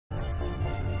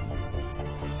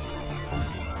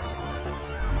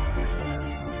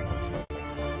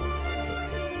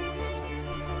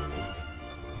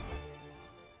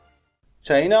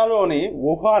చైనాలోని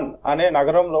వుహాన్ అనే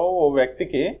నగరంలో ఓ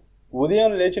వ్యక్తికి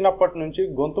ఉదయం లేచినప్పటి నుంచి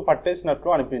గొంతు పట్టేసినట్లు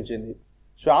అనిపించింది.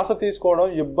 శ్వాస తీసుకోవడం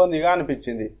ఇబ్బందిగా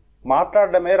అనిపించింది.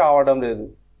 మాట్లాడడమే రావడం లేదు.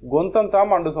 గొంతంతా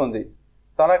మండుతోంది.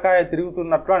 తలకాయ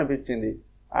తిరుగుతున్నట్లు అనిపించింది.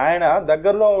 ఆయన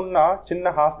దగ్గరలో ఉన్న చిన్న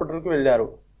హాస్పిటల్కి వెళ్ళారు.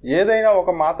 ఏదైనా ఒక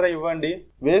మాత్ర ఇవ్వండి,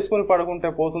 వేసుకుని పడుకుంటే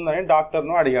పోతుందని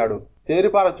డాక్టర్ను అడిగాడు.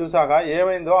 తేరిపార చూశాక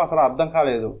ఏమైందో అసలు అర్థం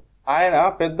కాలేదు. ఆయన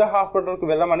పెద్ద హాస్పిటల్కి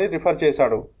వెళ్ళమని రిఫర్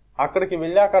చేశాడు. అక్కడికి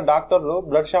వెళ్ళాక డాక్టర్లు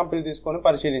బ్లడ్ శాంపిల్ తీసుకొని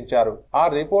పరిశీలించారు. ఆ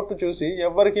రిపోర్టు చూసి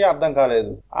ఎవ్వరికీ అర్థం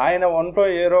కాలేదు. ఆయన ఒంట్లో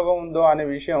ఏ రోగం ఉందో అనే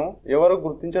విషయం ఎవరు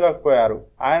గుర్తించలేకపోయారు.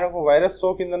 ఆయనకు వైరస్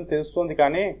సోకిందని తెలుస్తోంది,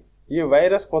 కానీ ఈ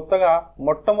వైరస్ కొత్తగా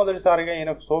మొట్టమొదటిసారిగా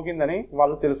ఈయనకు సోకిందని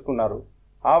వాళ్ళు తెలుసుకున్నారు.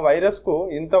 ఆ వైరస్కు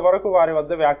ఇంతవరకు వారి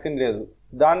వద్ద వ్యాక్సిన్ లేదు.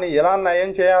 దాన్ని ఎలా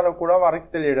నయం చేయాలో కూడా వారికి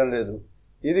తెలియడం లేదు.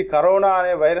 ఇది కరోనా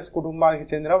అనే వైరస్ కుటుంబానికి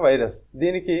చెందిన వైరస్.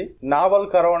 దీనికి నావల్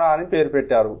కరోనా అని పేరు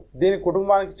పెట్టారు. దీని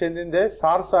కుటుంబానికి చెందిందే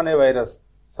సార్స్ అనే వైరస్.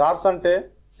 సార్స్ అంటే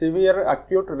సివియర్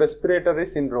అక్యూట్ రెస్పిరేటరీ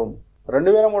సిండ్రోమ్.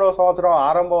 2003 సంవత్సరం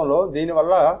ఆరంభంలో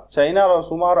దీనివల్ల చైనాలో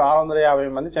సుమారు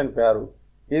 650 మంది చనిపోయారు.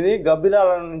 ఇది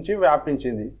గబ్బిలాల నుంచి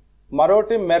వ్యాపించింది.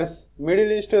 మరోటి MERS,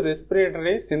 middle east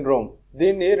respiratory syndrome.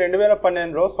 దీన్ని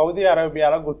 2012లో సౌదీ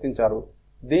అరేబియాలో గుర్తించారు.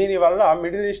 దీనివల్ల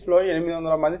మిడిల్ ఈస్ట్లో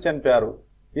 800 మంది చనిపోయారు.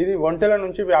 ఇది ఒంటెల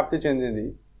నుంచి వ్యాప్తి చెందింది.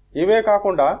 ఇవే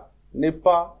కాకుండా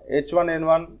నిప్పా,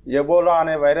 H1N1, ఎబోలా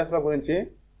అనే వైరస్ల గురించి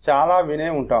చాలా వినే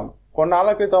ఉంటాం.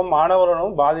 కొన్నాళ్ల క్రితం మానవులను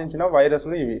బాధించిన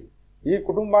వైరస్లు ఇవి. ఈ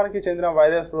కుటుంబానికి చెందిన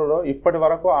వైరస్లలో ఇప్పటి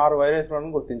వరకు 6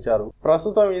 వైరస్లను గుర్తించారు.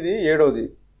 ప్రస్తుతం ఇది 7వది.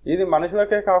 ఇది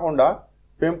మనుషులకే కాకుండా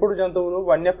పెంపుడు జంతువులు,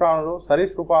 వన్యప్రాణులు,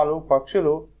 సరీసృపాలు,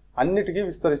 పక్షులు అన్నిటికీ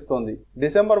విస్తరిస్తోంది.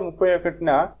 డిసెంబర్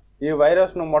 31న ఈ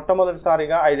వైరస్ ను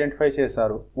మొట్టమొదటిసారిగా ఐడెంటిఫై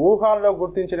చేశారు. వుహాన్లో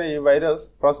గుర్తించిన ఈ వైరస్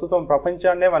ప్రస్తుతం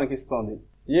ప్రపంచాన్నే వణికిస్తోంది.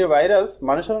 ఈ వైరస్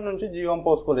మనుషుల నుంచి జీవం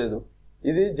పోసుకోలేదు.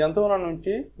 ఇది జంతువుల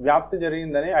నుంచి వ్యాప్తి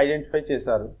జరిగిందని ఐడెంటిఫై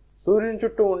చేశారు. సూర్యుని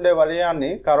చుట్టూ ఉండే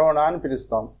వలయాన్ని కరోనా అని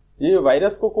పిలుస్తాం. ఈ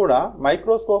వైరస్ కు కూడా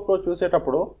మైక్రోస్కోప్ లో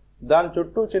చూసేటప్పుడు దాని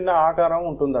చుట్టూ చిన్న ఆకారం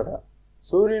ఉంటుందట.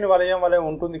 సూర్యుని వలయం వలె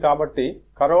ఉంటుంది కాబట్టి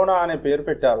కరోనా అనే పేరు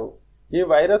పెట్టారు. ఈ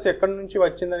వైరస్ ఎక్కడి నుంచి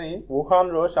వచ్చిందని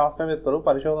వుహాన్లో శాస్త్రవేత్తలు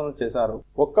పరిశోధనలు చేశారు.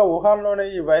 ఒక్క వుహాన్లోనే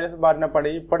ఈ వైరస్ బారిన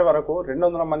పడి ఇప్పటి వరకు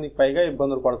 200 మందికి పైగా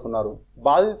ఇబ్బందులు పడుతున్నారు.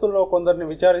 బాధితుల్లో కొందరిని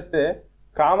విచారిస్తే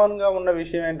కామన్ గా ఉన్న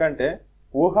విషయం ఏంటంటే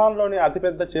వుహాన్లోని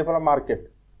అతిపెద్ద చేపల మార్కెట్.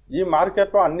 ఈ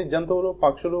మార్కెట్లో అన్ని జంతువులు,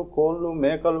 పక్షులు, కోళ్లు,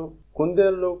 మేకలు,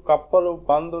 కుందేళ్లు, కప్పలు,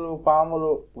 పందులు,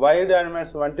 పాములు, వైల్డ్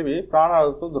యానిమల్స్ వంటివి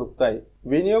ప్రాణాలతో దొరుకుతాయి.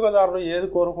 వినియోగదారులు ఏది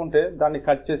కోరుకుంటే దాన్ని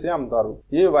కట్ చేసి అమ్ముతారు.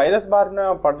 ఈ వైరస్ బారిన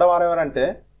పడ్డవారెవరంటే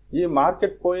ఈ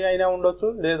మార్కెట్ పోయి అయినా ఉండొచ్చు,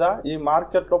 లేదా ఈ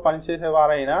మార్కెట్లో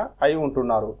పనిచేసేవారైనా అయి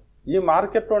ఉంటున్నారు. ఈ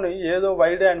మార్కెట్లోని ఏదో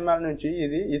వైల్డ్ యానిమల్ నుంచి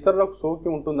ఇది ఇతరులకు సోకి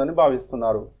ఉంటుందని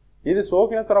భావిస్తున్నారు. ఇది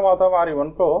సోకిన తర్వాత వారి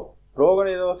ఒంట్లో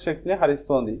రోగనిరోధక శక్తిని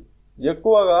హరిస్తోంది.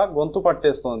 ఎక్కువగా గొంతు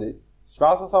పట్టేస్తోంది.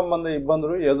 శ్వాస సంబంధ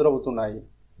ఇబ్బందులు ఎదురవుతున్నాయి.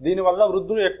 దీనివల్ల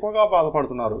వృద్ధులు ఎక్కువగా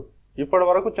బాధపడుతున్నారు. ఇప్పటి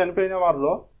వరకు చనిపోయిన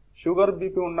వారిలో షుగర్,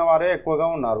 బీపీ ఉన్నవారే ఎక్కువగా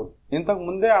ఉన్నారు. ఇంతకు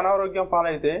ముందే అనారోగ్యం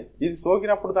పాలైతే ఇది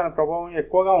సోకినప్పుడు దాని ప్రభావం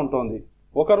ఎక్కువగా ఉంటుంది.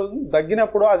 ఒకరు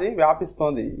దగ్గినప్పుడు అది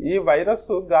వ్యాపిస్తోంది. ఈ వైరస్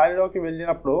గాలిలోకి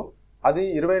వెళ్ళినప్పుడు అది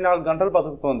 24 గంటలు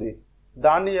బతుకుతోంది.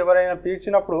 దాన్ని ఎవరైనా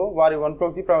పీల్చినప్పుడు వారి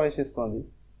ఒంట్లోకి ప్రవేశిస్తోంది.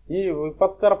 ఈ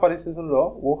విపత్కర పరిస్థితుల్లో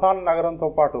వుహాన్ నగరంతో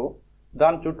పాటు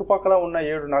దాని చుట్టుపక్కల ఉన్న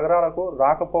 7 నగరాలకు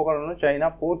రాకపోకలను చైనా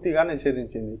పూర్తిగా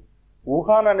నిషేధించింది.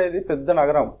 వుహాన్ అనేది పెద్ద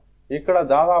నగరం. ఇక్కడ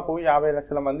దాదాపు 50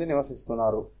 లక్షల మంది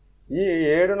నివసిస్తున్నారు. ఈ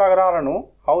 7 నగరాలను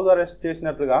హౌస్ అరెస్ట్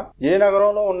చేసినట్లుగా ఏ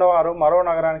నగరంలో ఉన్నవారు మరో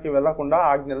నగరానికి వెళ్లకుండా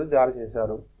ఆజ్ఞలు జారీ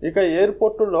చేశారు. ఇక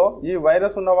ఎయిర్పోర్టుల్లో ఈ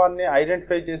వైరస్ ఉన్నవారిని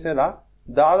ఐడెంటిఫై చేసేలా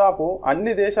దాదాపు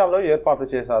అన్ని దేశాల్లో ఏర్పాట్లు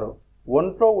చేశారు.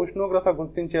 ఒంట్లో ఉష్ణోగ్రత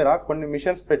గుర్తించేలా కొన్ని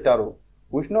మిషన్స్ పెట్టారు.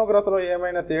 ఉష్ణోగ్రతలో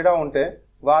ఏమైనా తేడా ఉంటే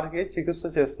వారికి చికిత్స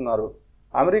చేస్తున్నారు.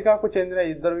 అమెరికాకు చెందిన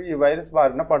 2 ఈ వైరస్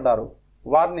బారిన పడ్డారు.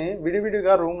 వారిని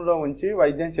విడివిడిగా రూమ్లో ఉంచి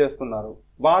వైద్యం చేస్తున్నారు.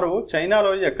 వారు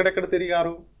చైనాలో ఎక్కడెక్కడ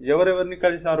తిరిగారు, ఎవరెవరిని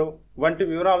కలిశారు వంటి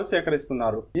వివరాలు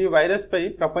సేకరిస్తున్నారు. ఈ వైరస్ పై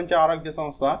ప్రపంచ ఆరోగ్య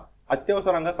సంస్థ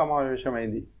అత్యవసరంగా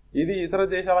సమావేశమైంది. ఇది ఇతర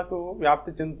దేశాలకు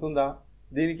వ్యాప్తి చెందుతుందా,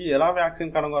 దీనికి ఎలా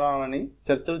వ్యాక్సిన్ కనుగొనాలని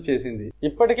చర్చలు చేసింది.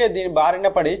 ఇప్పటికే దీని బారిన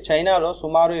పడి చైనాలో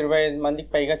సుమారు 25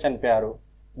 మందికి పైగా చనిపోయారు.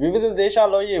 వివిధ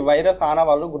దేశాల్లో ఈ వైరస్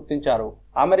ఆనవాళ్లు గుర్తించారు.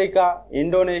 అమెరికా,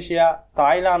 ఇండోనేషియా,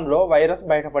 థాయిలాండ్ లో వైరస్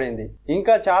బయటపడింది.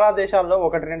 ఇంకా చాలా దేశాల్లో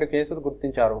 1-2 కేసులు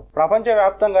గుర్తించారు. ప్రపంచ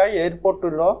వ్యాప్తంగా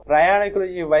ఎయిర్పోర్టుల్లో ప్రయాణికులు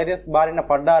ఈ వైరస్ బారిన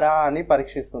పడ్డారా అని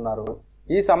పరీక్షిస్తున్నారు.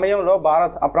 ఈ సమయంలో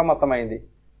భారత్ అప్రమత్తమైంది.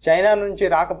 చైనా నుంచి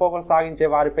రాకపోకలు సాగించే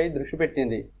వారిపై దృష్టి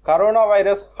పెట్టింది. కరోనా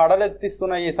వైరస్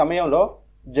హడలెత్తిస్తున్న ఈ సమయంలో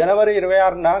జనవరి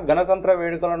 26న గణతంత్ర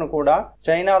వేడుకలను కూడా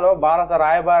చైనాలో భారత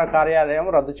రాయబార కార్యాలయం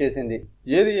రద్దు చేసింది.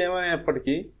 ఏది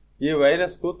ఏమైనప్పటికీ ఈ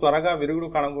వైరస్ కు త్వరగా విరుగుడు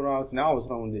కనుగొనాల్సిన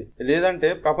అవసరం ఉంది. లేదంటే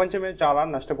ప్రపంచమే చాలా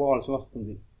నష్టపోవాల్సి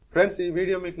వస్తుంది. ఫ్రెండ్స్, ఈ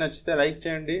వీడియో మీకు నచ్చితే లైక్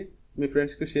చేయండి, మీ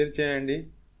ఫ్రెండ్స్కి షేర్ చేయండి.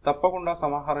 తప్పకుండా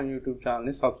సమాహారం యూట్యూబ్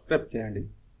ఛానల్ని సబ్స్క్రైబ్ చేయండి.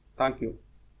 Thank you.